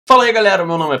Fala aí galera,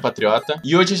 meu nome é Patriota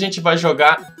e hoje a gente vai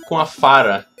jogar com a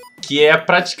Pharah, que é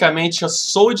praticamente a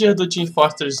Soldier do Team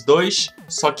Fortress 2,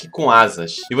 só que com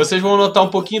asas. E vocês vão notar um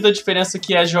pouquinho da diferença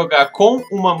que é jogar com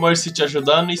uma Mercy te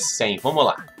ajudando e sem. Vamos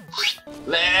lá.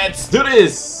 Let's do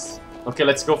this! Ok,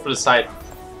 let's go for the side.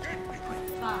 5,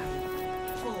 4,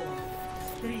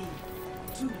 3,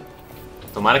 2.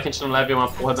 Tomara que a gente não leve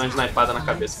uma porra de uma snipada na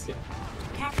cabeça aqui.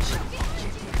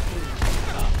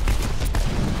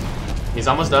 He's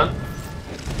almost done.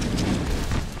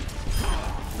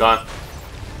 Gone.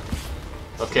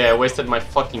 Okay, I wasted my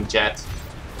fucking jet.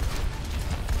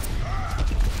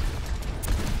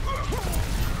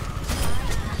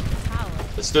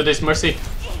 Let's do this, Mercy.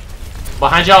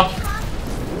 Behind y'all.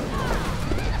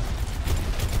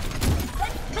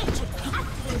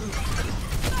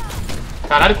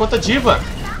 Caralho, quanta diva!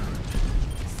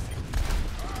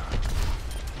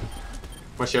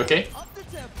 Mercy, okay?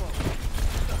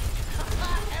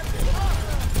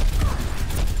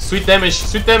 Sweet damage,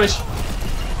 sweet damage.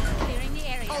 Clearing the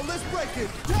area. Oh, let's break it.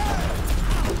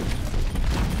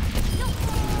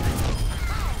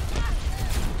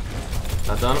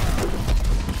 Tá dando.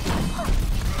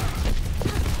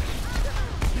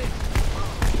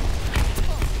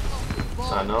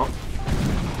 Ah, não.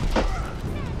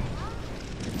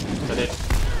 Cadê?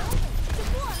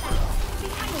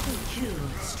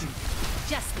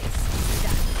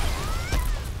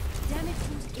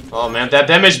 Oh man, that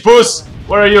damage boost!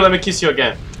 Where are you? Let me kiss you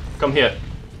again. Come here.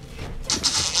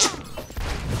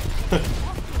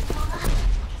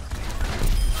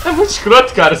 É muito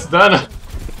escroto, cara, esse dano.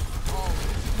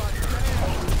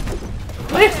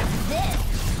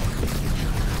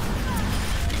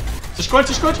 Se esconde,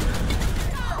 se esconde.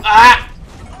 Ah!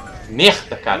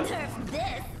 Merda, cara.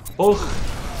 Porra.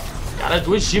 Cara,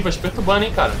 duas divas perturbando,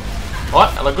 hein, cara. Ó,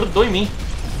 ela grudou em mim.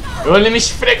 Eu olhei me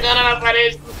esfregando na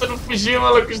parede, tentando fugir,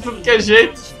 maluco, de tudo que é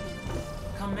jeito.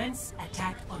 Commence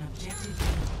attack on objective.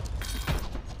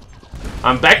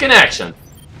 I'm back in action.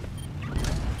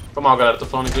 Foi mal, galera, tô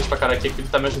falando inglês pra caralho aqui porque ele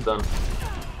tá me ajudando.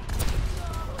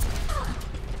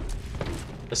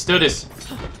 Let's do this.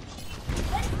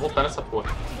 Vou voltar nessa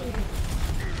porra.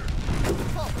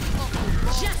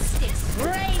 Justice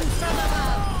reigns from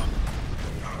above.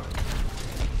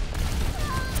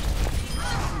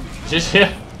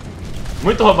 GG.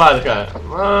 Muito roubado, cara.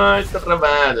 Muito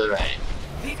roubado, velho.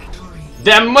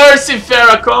 The Mercy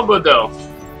Pharah combo, though.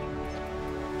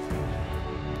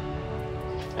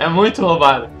 É muito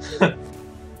roubado.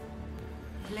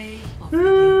 Play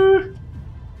of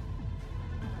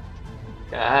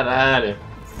Caralho.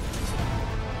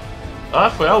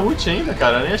 Ah, foi a ult ainda,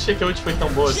 cara. Eu nem achei que a ult foi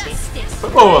tão boa assim. Foi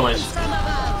boa, mas...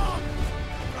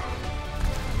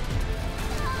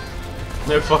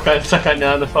 Meio focado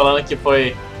sacaneando, falando que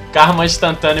foi karma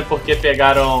instantâneo porque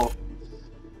pegaram...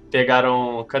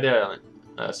 Cadê ela?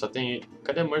 Ah, só tem...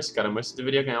 Cadê a Mercy, cara? A Mercy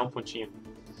deveria ganhar um pontinho.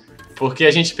 Porque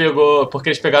a gente pegou... Porque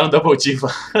eles pegaram Double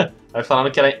Diva. Aí falando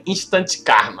que era instant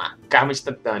karma. Karma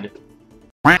instantâneo.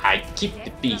 I keep the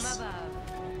peace.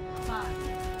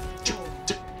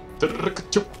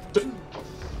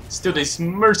 Still this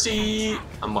Mercy.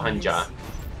 I'm behind ya.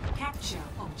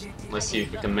 Let's see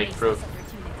if we can make through.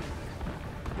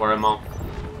 Where am I?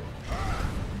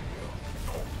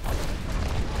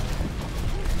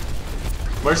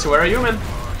 Mercy, where are you, man?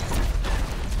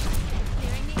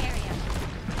 clearing the area.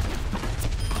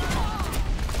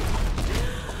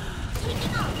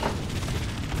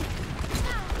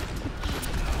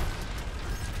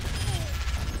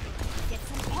 Get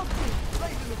some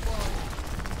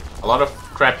A lot of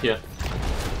crap here.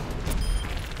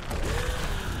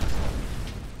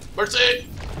 Mercy!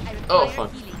 Oh,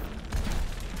 fuck.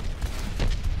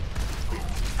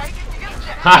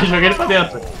 Ah, joguei ele pra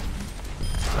dentro.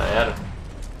 Já era.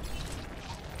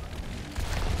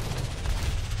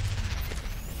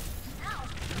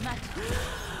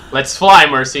 Let's fly,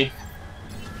 Mercy.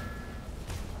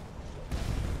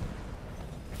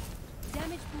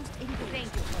 Damage boost in the range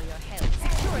for your health.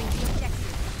 Securing the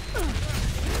objective.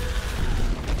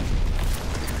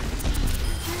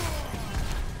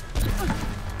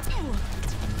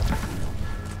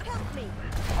 Help me.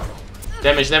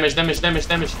 Damage, damage, damage, damage,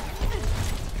 damage.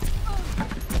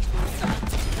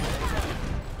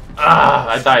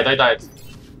 Ah, I died.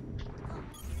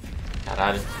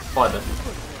 Caralho, foda.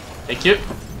 Thank you.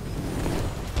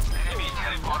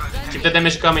 Keep the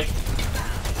damage coming.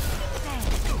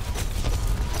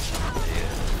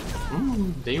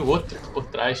 Dei o outro por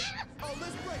trás.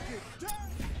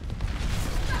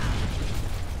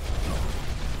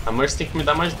 A Mercy tem que me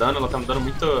dar mais dano, ela tá me dando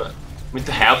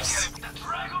muito helps.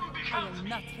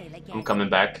 I'm coming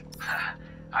back.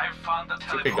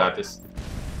 Fique, got this.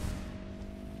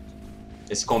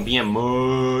 Esse combinho é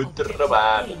muito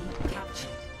roubado.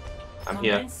 I'm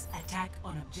here.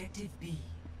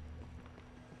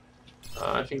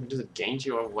 I think this is Genji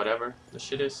or whatever the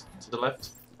shit is to the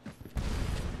left.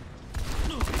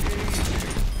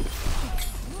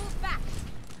 Move back.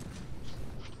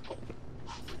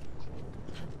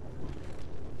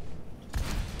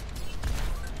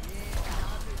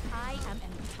 I am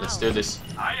empowered. Let's do this.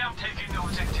 I am taking the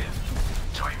objective.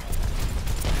 Join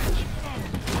me.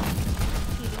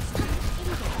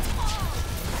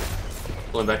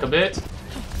 Pulling back a bit.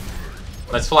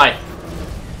 Let's fly.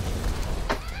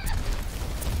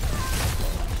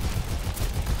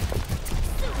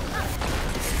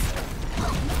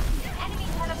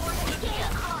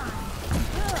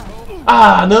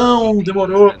 Ah, não!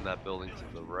 Demorou! In that building to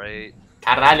the right.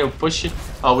 Caralho, push it.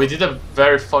 Oh, we did a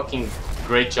very fucking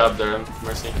great job there,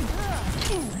 Mercy.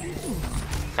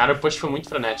 Cara, o push foi muito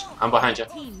frenético. I'm behind you.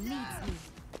 Team needs me.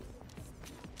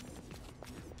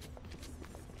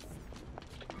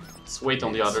 Let's wait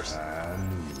on the others.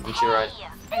 Get you right.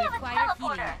 I require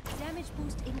healing. Damage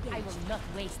boost engaged. I will not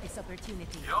waste this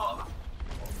opportunity.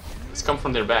 Let's come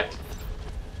from their back.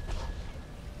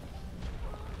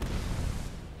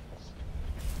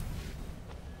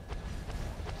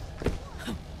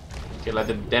 Okay, let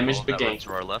the damage That begin. runs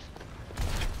to our left.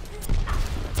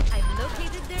 I've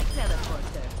located their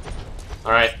teleporter.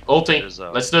 Alright, ulting. There's,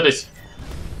 Let's do this.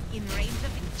 In range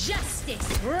of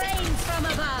justice reigns from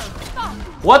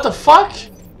above. What the fuck?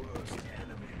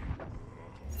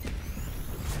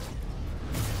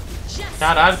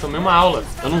 Caralho, tomei uma aula.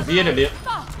 Eu não vi ele ali.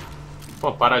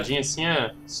 Pô, paradinha assim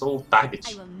é... Sou o I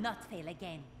target. will not fail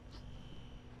again.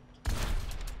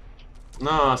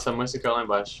 Nossa, a Musicas caiu lá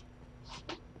embaixo.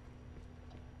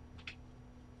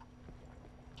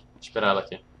 Vou esperar ela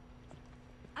aqui.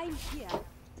 I'm here.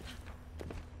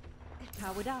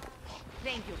 Powered up.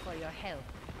 Thank you for your help.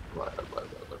 Bora, bora, bora,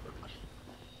 bora, bora.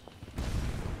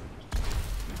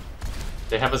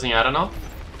 They have a zenhara now?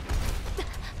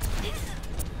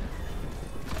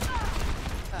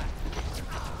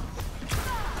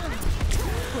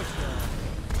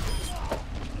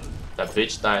 That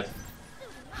bitch died.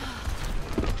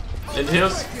 Need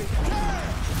heals?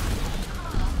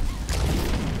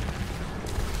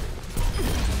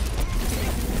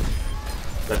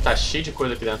 Deve estar cheio de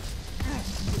coisa aqui dentro.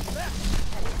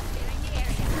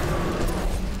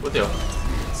 Fudeu.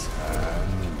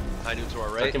 Hiding to our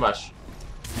Tá right. aqui embaixo.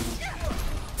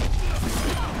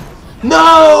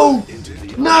 Não!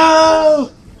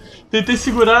 Não! Tentei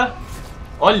segurar.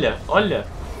 Olha, olha.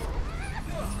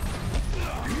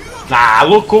 Ah,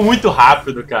 locou muito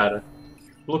rápido, cara.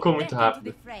 Locou muito Step into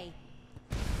rápido. the fray.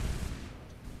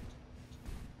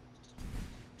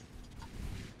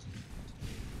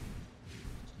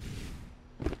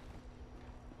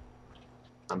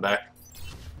 I'm back.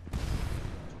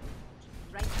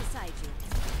 Right beside you.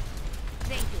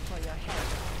 Thank you for your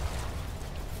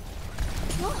help.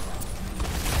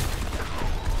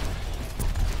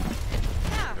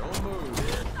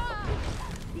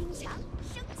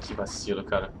 Que vacilo,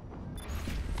 cara.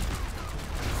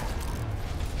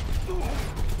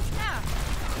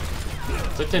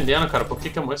 Tô entendendo, cara, por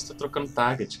que a moça tá trocando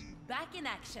target. Back in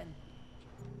action.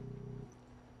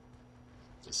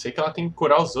 Eu sei que ela tem que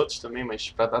curar os outros também, mas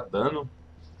pra dar dano,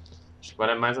 acho que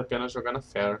vale mais a pena jogar na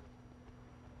Pharah.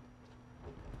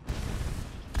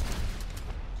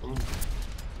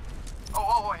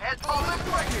 Oh, head on the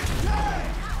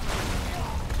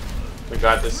We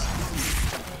got this.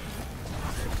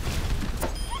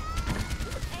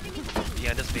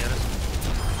 Behind us, behind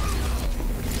us.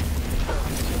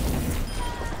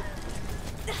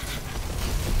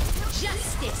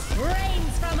 Justice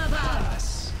reigns from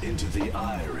above. into the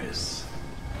iris.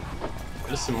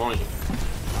 Olha esse monge.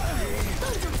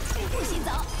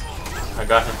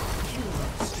 Agarra.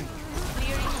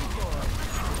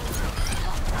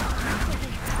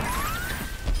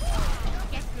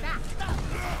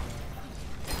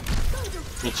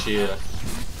 Mentira.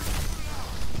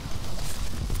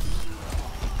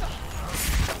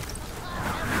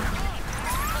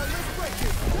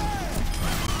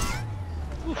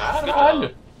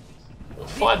 Caralho!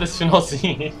 Foda esse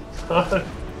finalzinho, hein?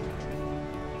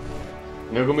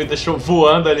 O nego me deixou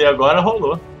voando ali agora,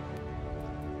 rolou.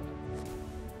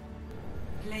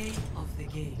 Play of the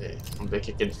game. É, vamos ver o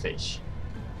que ele fez.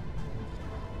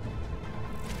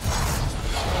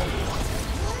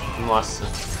 Nossa.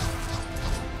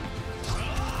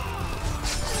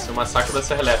 Esse é o massacre da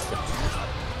Serra Elétrica.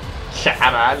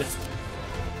 Caralho.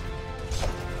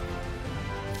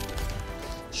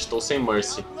 Estou sem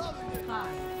Mercy. 5, 4,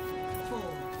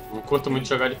 Não curto muito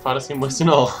jogar de Pharah sem Mercy,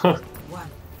 não. 1.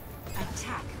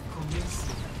 Attack commences.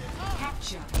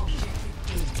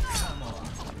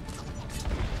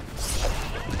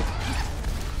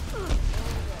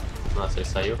 Nossa, ele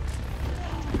saiu.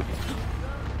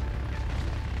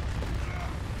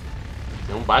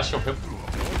 Tem um baixo,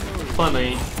 um pano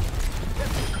aí, hein?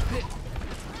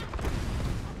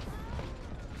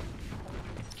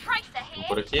 Vamos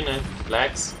por aqui, né?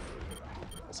 Flex.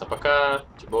 Passar pra cá,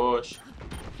 de boas.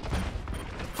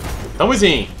 Vamos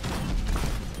in!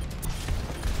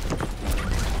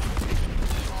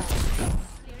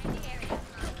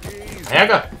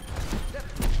 Pega!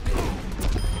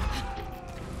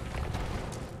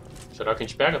 Será que a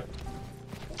gente pega?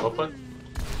 Opa!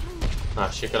 Ah,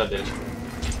 achei que era dele.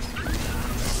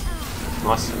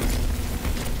 Nossa.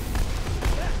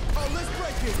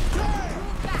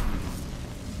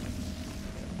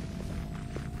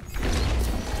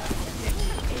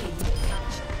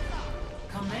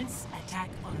 Commence attack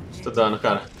on objective. Tô dando,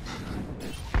 cara.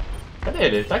 Cadê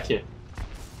ele? Ele tá aqui.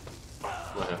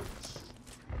 Morreu.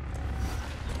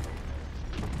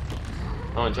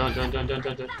 Onde?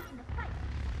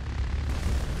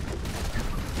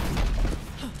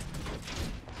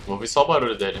 Vou ouvir só o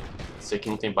barulho dele. Sei que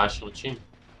não tem baixo no time.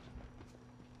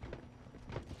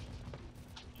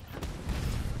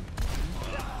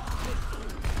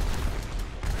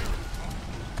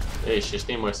 Ei, eles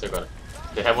tem Mercy agora.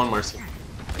 They have one Mercy.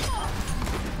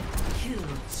 Kill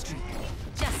streak.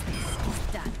 Justice is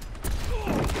done.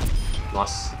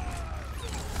 Nossa.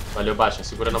 Valeu, Baixa.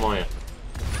 Segura na mão aí.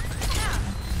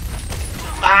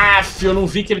 Ah, eu não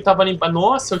vi que ele tava ali.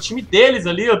 Nossa, é o time deles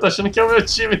ali. Eu tô achando que é o meu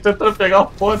time tentando pegar o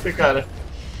ponto, cara.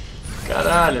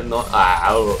 Caralho. No...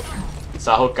 Ah,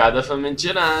 essa rocada foi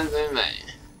mentirosa, hein,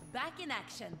 velho. Back in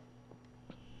action.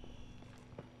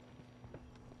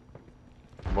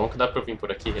 Bom que dá pra eu vir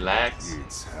por aqui, relax.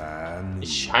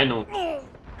 Ixi, ai não.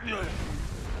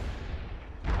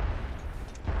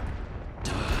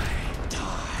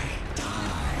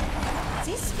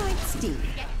 This might sting.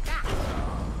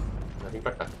 Vai vir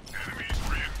pra cá.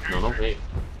 Não, não veio.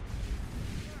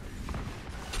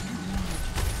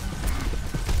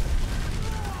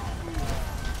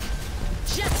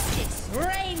 Justice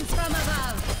reigns from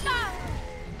above.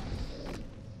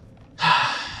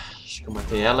 Acho que eu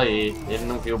matei ela e ele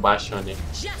não viu o baixo ali.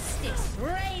 Justice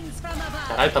reigns from above.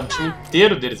 Caralho, tava o time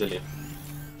inteiro deles ali.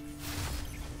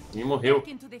 E morreu.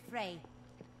 Back into the fray.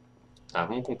 Tá,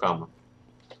 vamos com calma.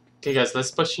 Okay, guys,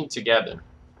 let's push in together.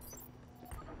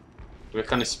 We're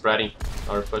kind of spreading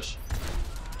our push.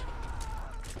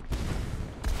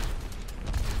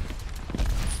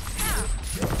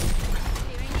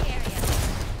 Clearing the area.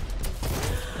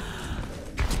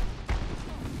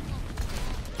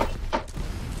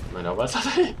 Melhor vazar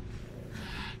daí.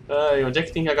 Ai, onde é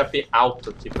que tem HP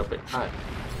alto aqui pra pegar? Ai.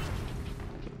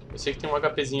 Eu sei que tem um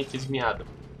HPzinho aqui esmiado.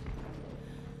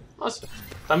 Nossa,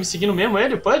 tá me seguindo mesmo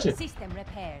ele, pode? System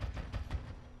repaired.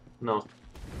 Não.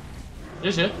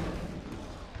 GG.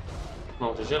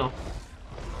 Não, GG não.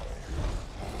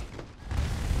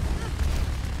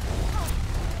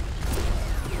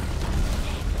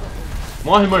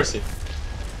 Morre, Mercy.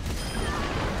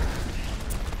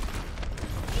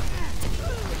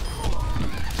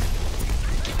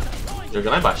 Joga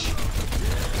lá embaixo.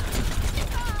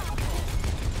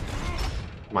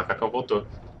 O macacão voltou.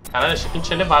 Caralho, achei que a gente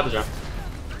tinha levado já.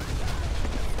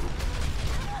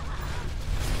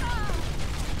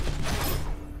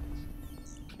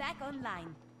 Back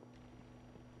online.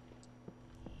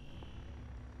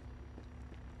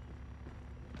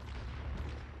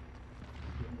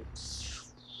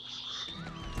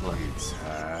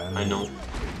 Ai não.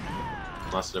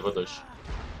 Nossa, levou 2.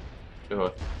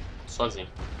 Ferrou. Sozinho.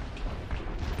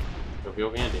 Eu vi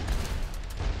alguém ali.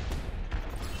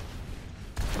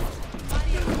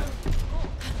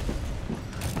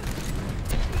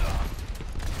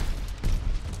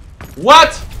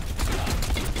 What?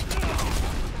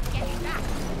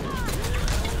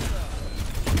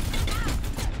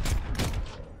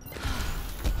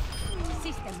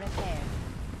 System repaired.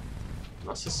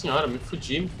 Nossa senhora, me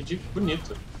fudi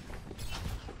bonito.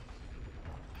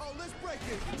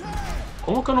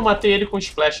 Como que eu não matei ele com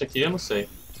splash aqui? Eu não sei.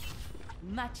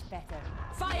 Much better.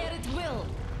 Fire at will.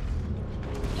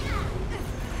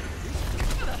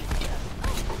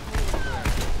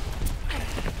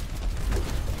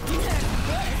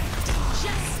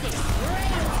 Justice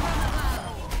reigns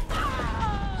from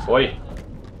above. Foi?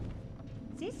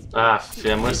 This Ah,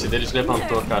 a Mercy deles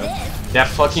levantou, cara. That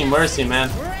fucking Mercy, man.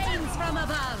 reigns from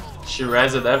above. She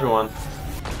rezzed everyone.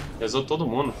 Rezou todo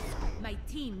mundo. My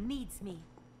team needs me.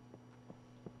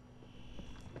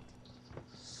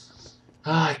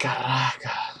 Ai,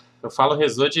 caraca. Eu falo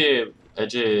rezou de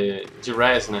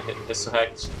res, né?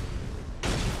 Resurrect.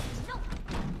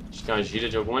 Acho que é uma gíria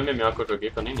de algum MMO que eu joguei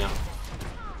que eu nem lembro.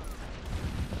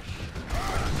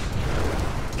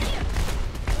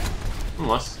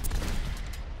 Nossa.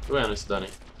 Doendo esse dano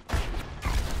aí.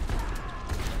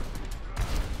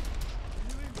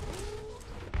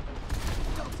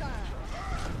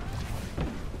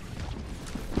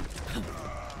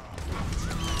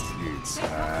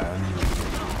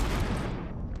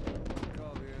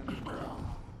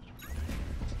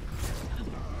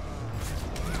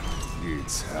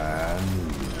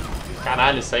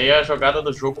 Caralho, isso aí é a jogada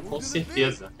do jogo com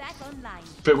certeza. Back online.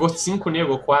 Pegou 5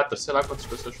 nego, 4, sei lá quantas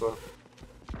pessoas foram.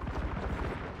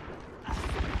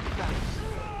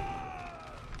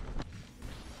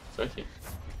 Isso aqui.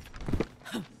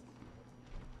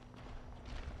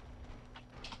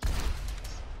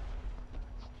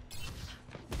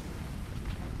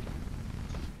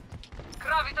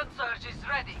 Graviton surge is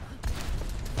ready.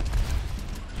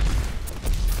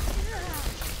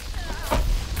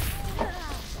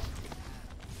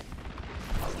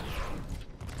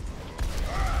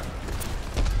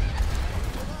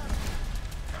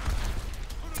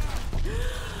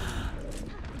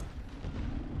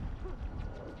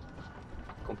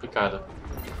 Complicado.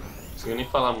 Não consigo nem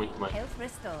falar muito mais. Health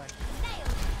restored.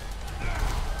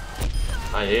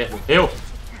 Aê, morreu!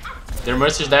 Their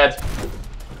Mercy's dead.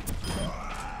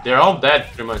 They're all dead,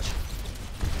 pretty much.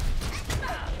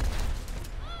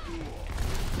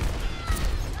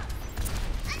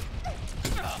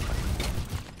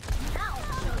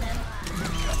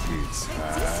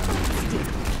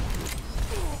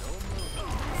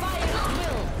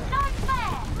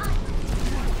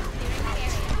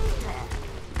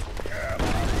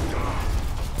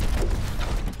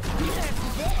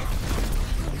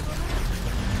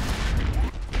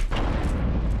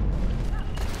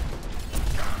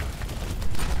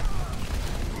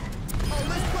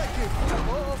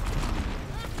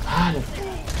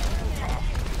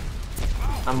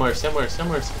 A Mercy, a Mercy, a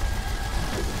Mercy.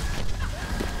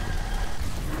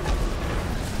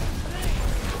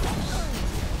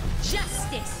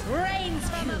 Justice reigns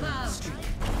from above.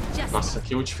 Justice. Nossa,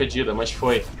 que ult fedida, mas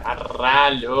foi.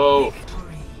 Caralho!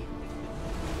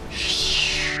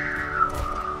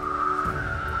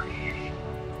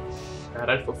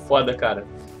 Caralho, foi foda, cara.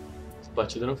 Essa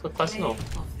partida não foi fácil, não.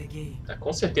 Of the game. É,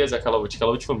 com certeza aquela ult.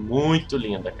 Aquela ult foi muito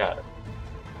linda, cara.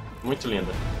 Muito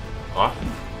linda. Ó.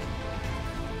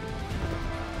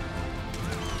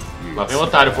 Lá vem o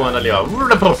otário voando ali, ó.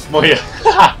 Morreu.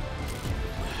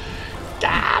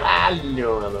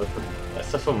 Caralho, mano.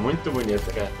 Essa foi muito bonita,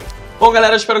 cara. Bom,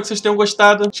 galera, espero que vocês tenham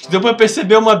gostado. Acho que deu pra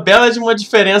perceber uma bela de uma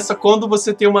diferença quando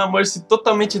você tem uma Mercy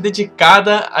totalmente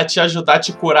dedicada a te ajudar, a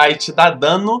te curar e te dar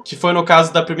dano, que foi no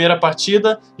caso da primeira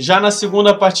partida. Já na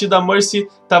segunda partida, a Mercy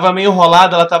tava meio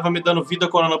enrolada, ela tava me dando vida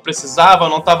quando eu não precisava,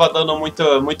 não tava dando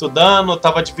muito dano,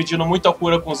 tava dividindo muito a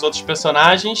cura com os outros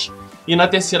personagens. E na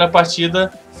terceira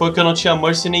partida foi que eu não tinha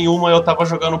Mercy nenhuma, eu tava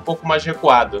jogando um pouco mais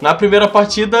recuado. Na primeira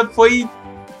partida foi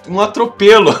um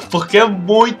atropelo, porque é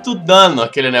muito dano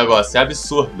aquele negócio, é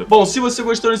absurdo. Bom, se você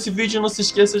gostou desse vídeo, não se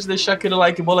esqueça de deixar aquele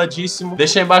like boladíssimo.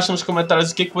 Deixa aí embaixo nos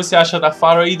comentários o que você acha da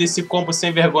Pharah e desse combo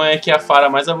sem vergonha que é a Pharah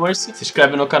mais a Mercy. Se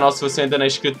inscreve no canal se você ainda não é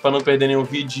inscrito para não perder nenhum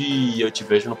vídeo e eu te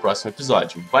vejo no próximo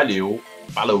episódio. Valeu,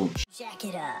 falou! Jack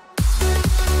it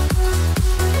up.